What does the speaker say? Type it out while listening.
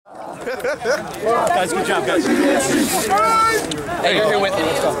Guys, good job, guys. Hey, you're here with me.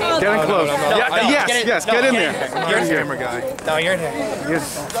 Let's go. Get in close. Yes, get in there. You're a camera guy. No, you're in here.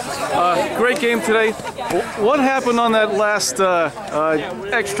 Yes. Great game today. What happened on that last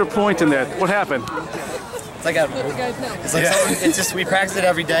extra point in there? What happened? It's like it's just we practice it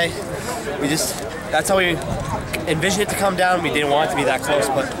every day. That's how we envision it to come down. We didn't want it to be that close,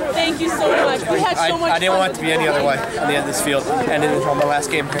 but thank you so much. We had so much I didn't fun. want it to be any other way on the end of this field and in the last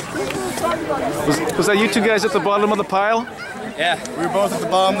game. Was that you two guys at the bottom of the pile? Yeah. We were both at the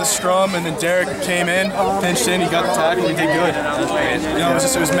bottom of the scrum, and then Derek came in, pinched in, he got the tackle, we did good. You know,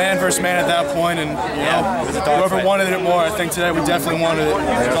 it was man versus man at that point, and you know, whoever wanted it more, I think today we definitely wanted it.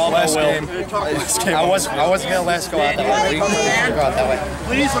 It's all about will. I wasn't gonna let us go out that way. We go out that way.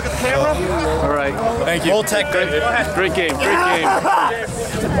 Please look at the camera. All right. Thank you. Roll tech, good. Great game. Great game.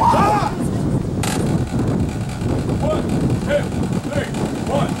 1, 2, 3.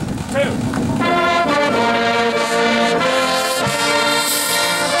 1, 2.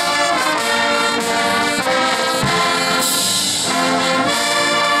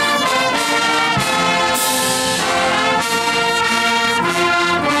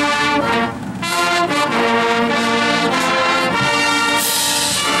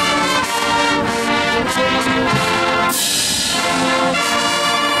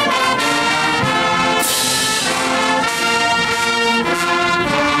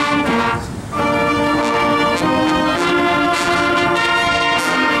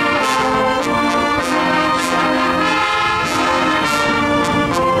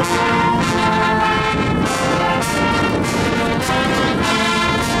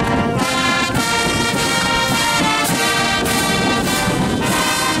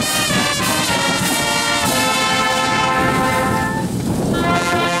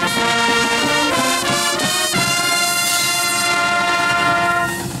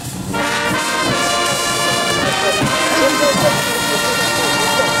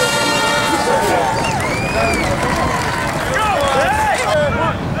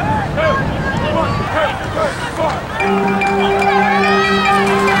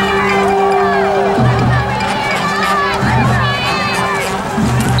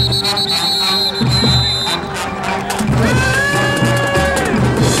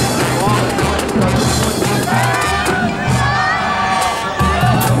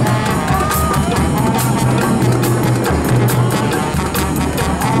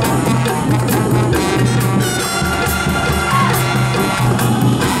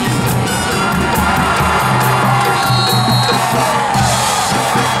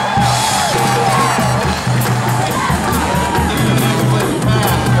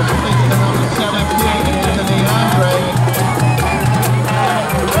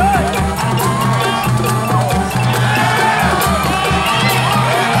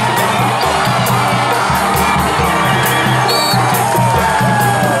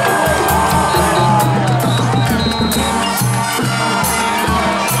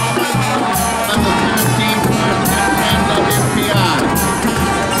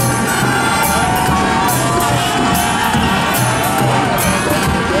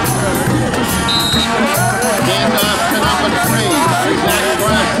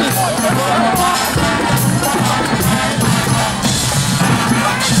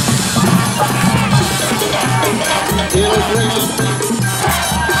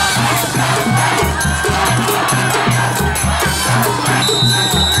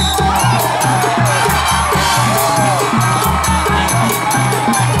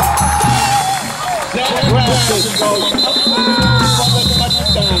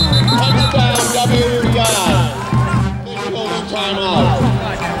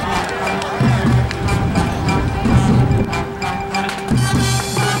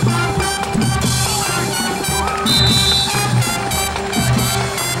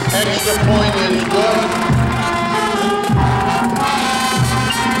 Extra point is good.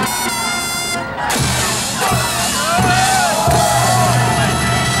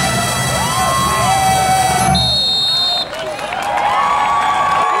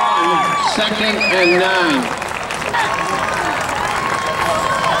 Second and 9.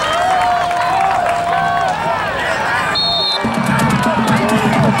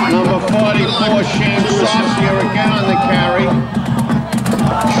 Number 44, Shane Saucier again on the carry.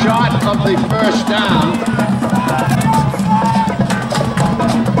 Shot of the first down.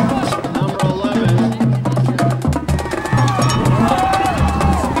 Number 11.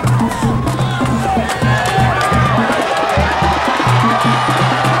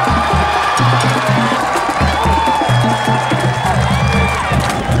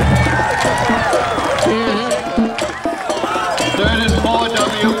 Third and 4,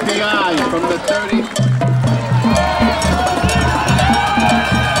 WPI. from the 30.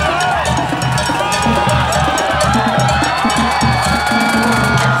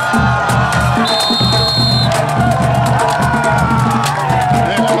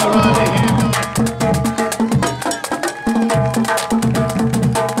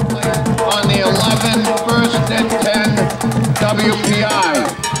 On the 11, first and 10, WPI.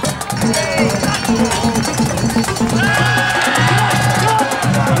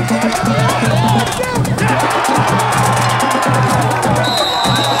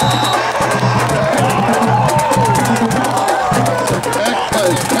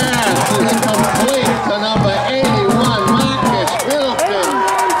 Eckler's pass is complete to number 81, Marcus Middleton,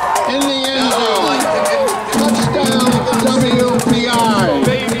 in the end zone. Touchdown, WPI.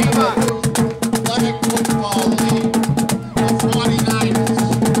 Flag football league, the 49ers.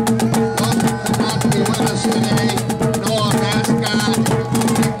 Welcome to not be with us today. Noah Mascot,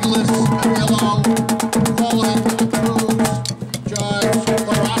 Nicholas Camillo, Colin Cruz, George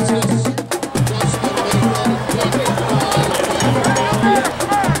Caracas, Justin Mason, Jared Roberts,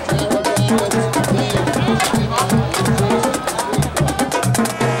 Dave Ashton, and Jason.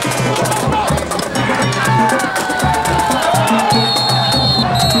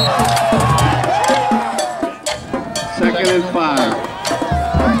 Second and 5.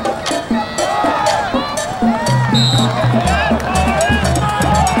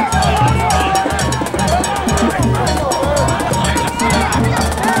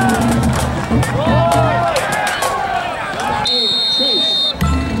 Chase.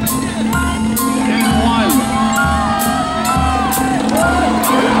 10-1.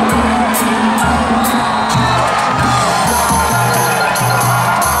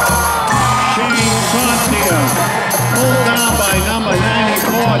 Shane Saucier, pulled down by number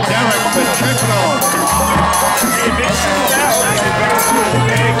 94, Derek Pacheco.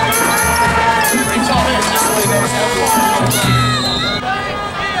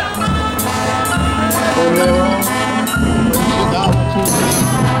 Romero brings it out to the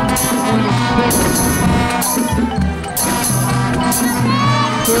 26.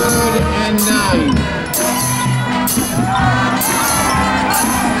 Third and 9.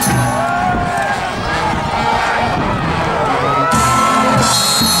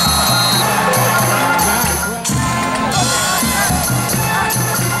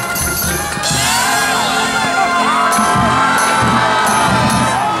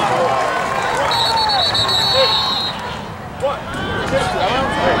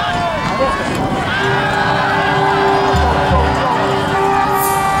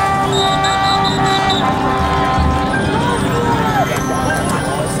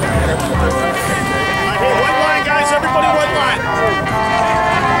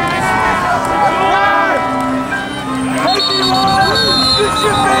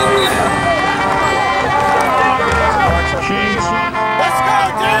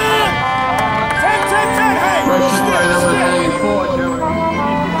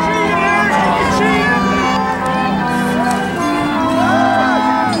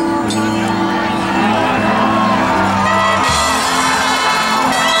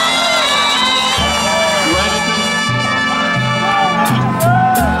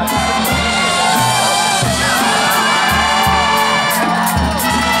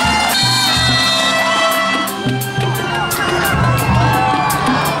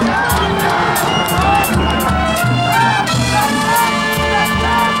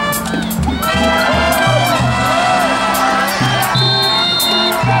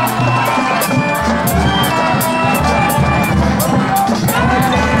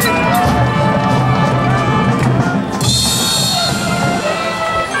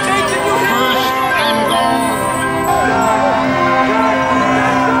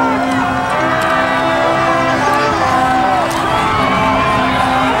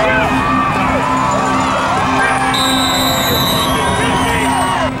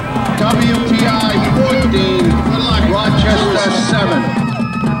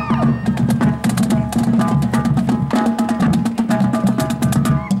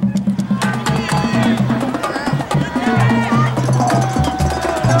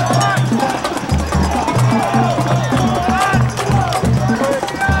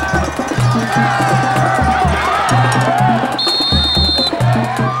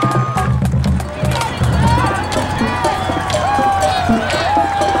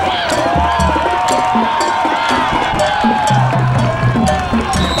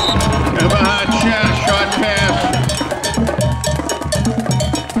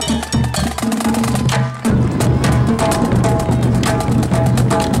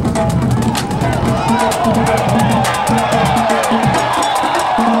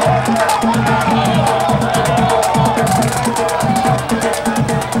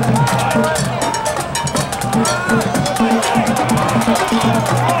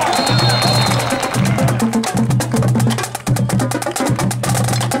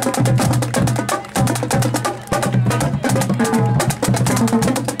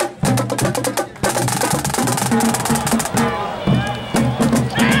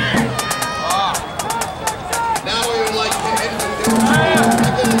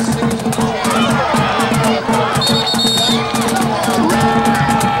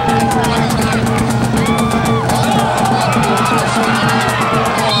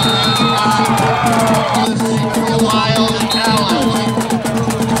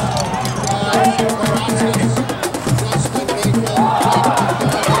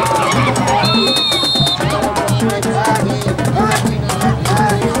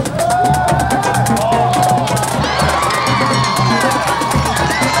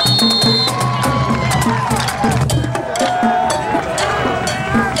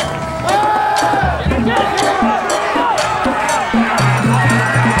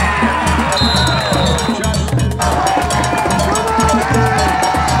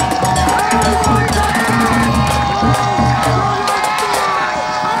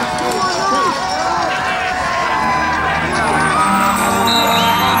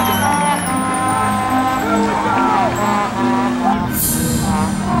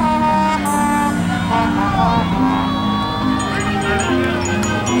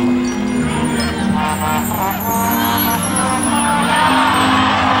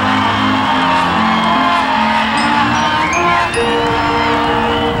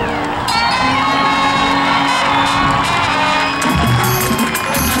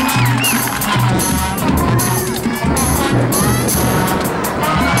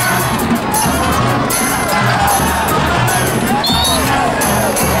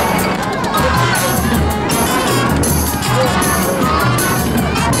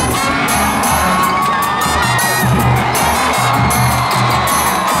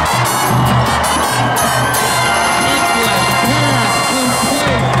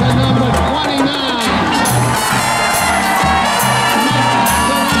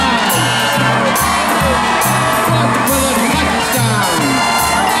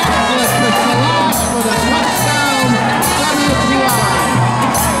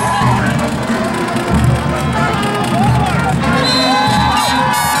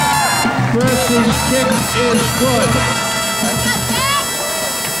 kick is good.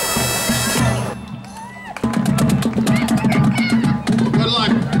 Good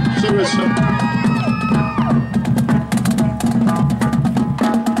luck, Sarissa.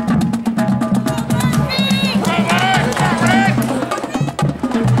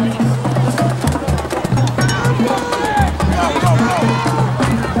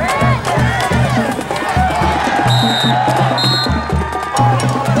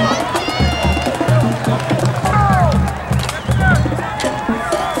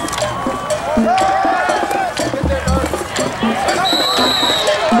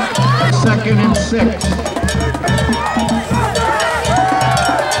 Second and 6.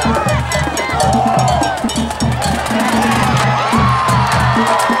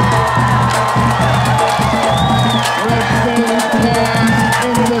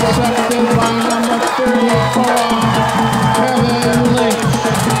 Intercepted by number 34, Kevin Lynch.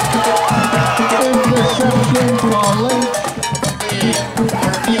 Interception for Lynch.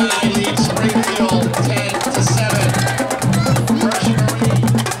 Marquis leads Springfield 10-7.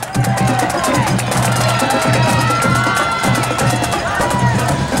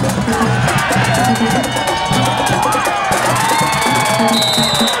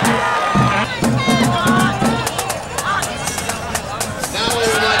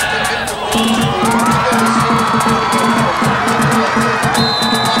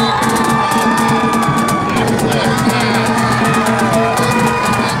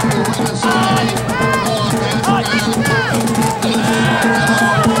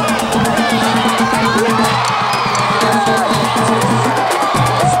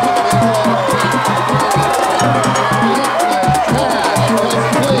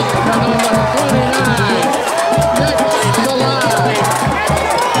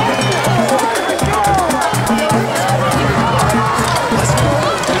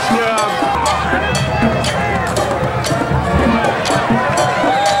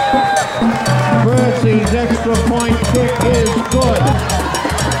 His extra point kick is good.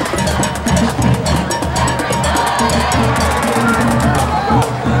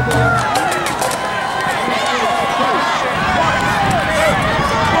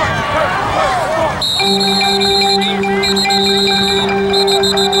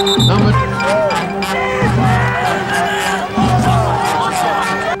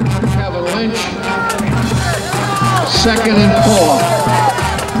 Kevin Lynch. Second and 4.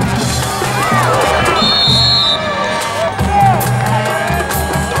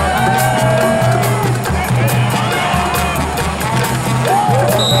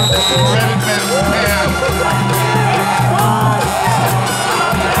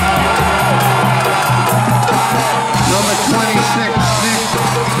 Number 26, Nick.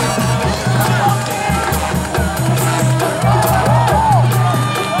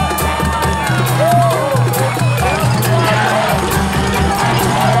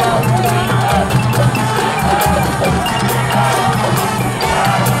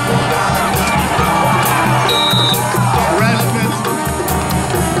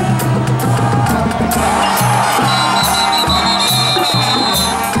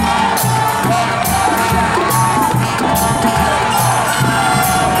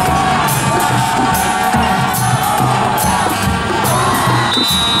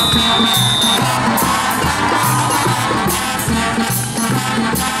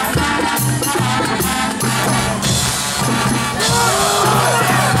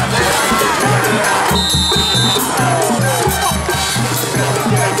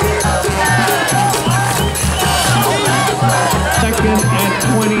 Second and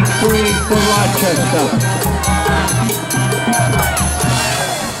 23 for Rochester.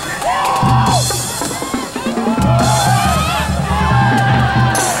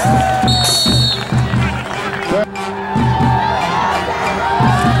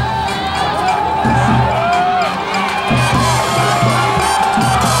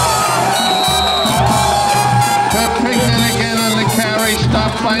 Again on the carry,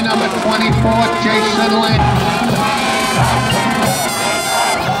 stopped by number 24, Jason Lynch.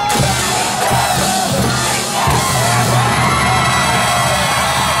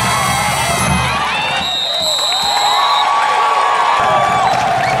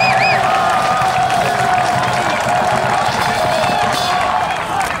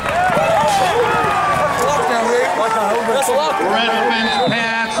 Red fence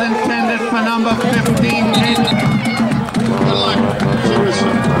pass intended for number 15, Jason. Good luck,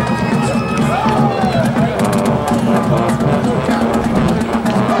 Sarissa.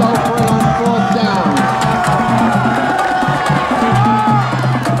 Go for it on 4th down.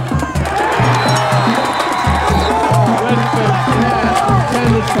 Red fence pass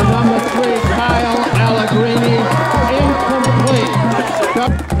intended for number 3, Kyle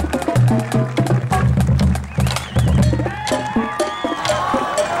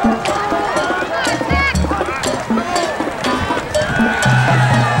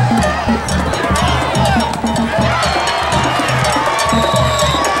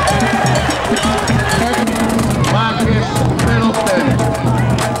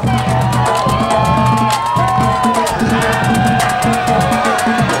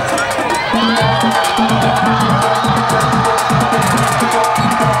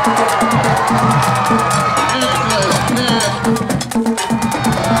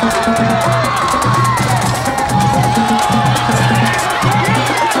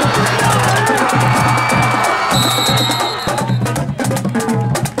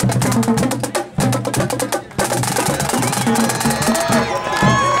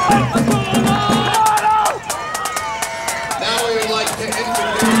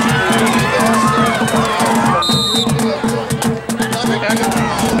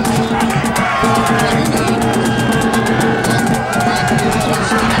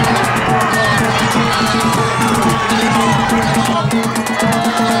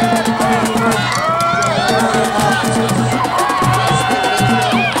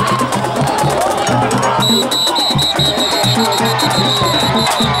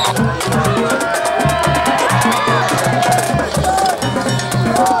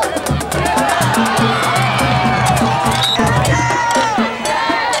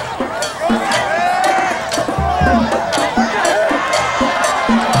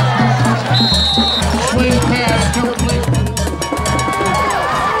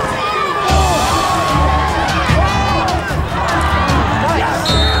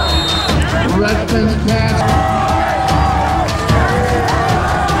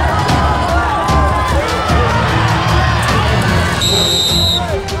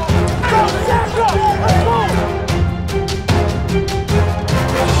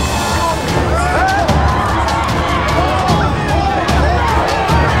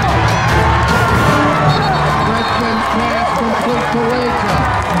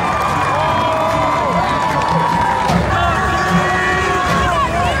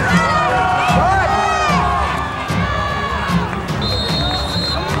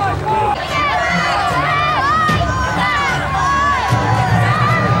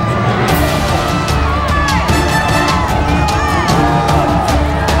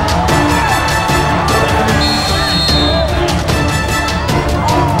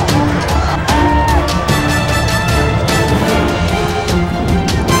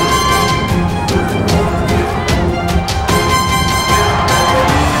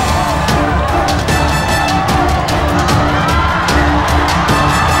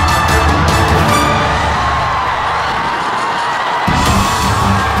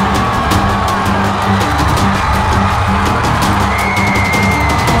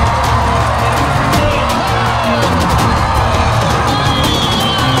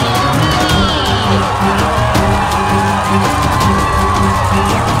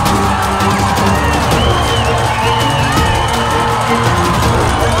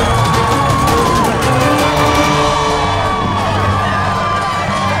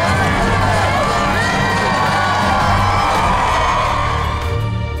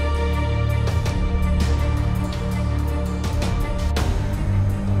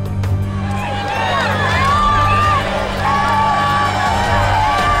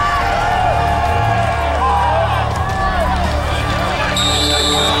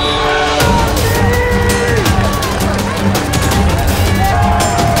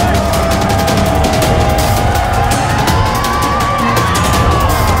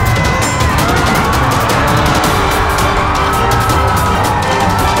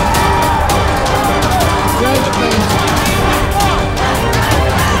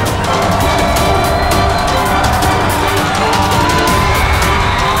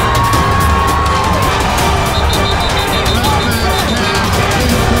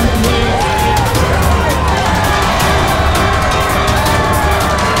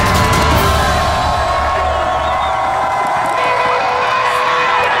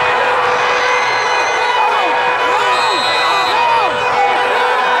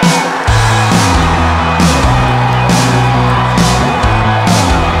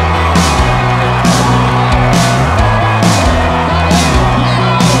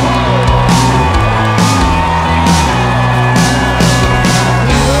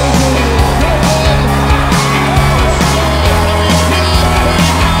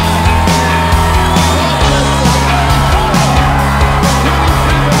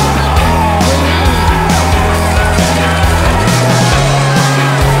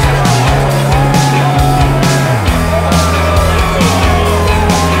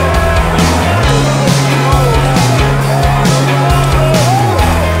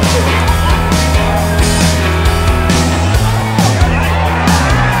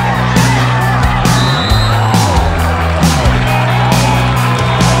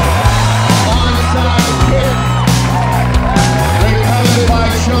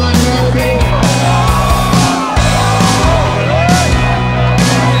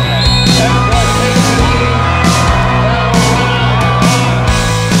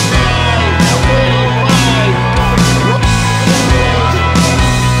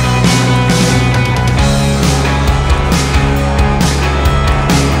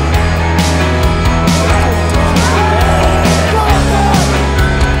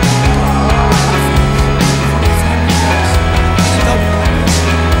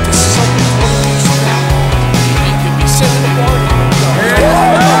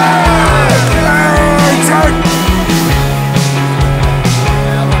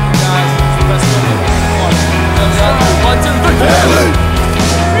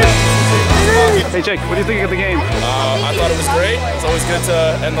Hey Jake, what do you think of the game? I thought it was great. It's always good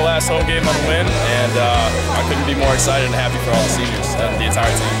to end the last home game on a win, and I couldn't be more excited and happy for all the seniors and the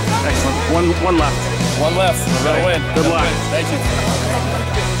entire team. Excellent. One left. One left. We're gonna win. Good luck. Thank you.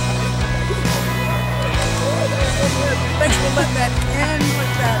 Thanks for letting that end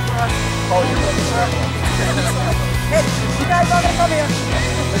like that, Russ. Oh, you're welcome. Hey, you guys are gonna come here.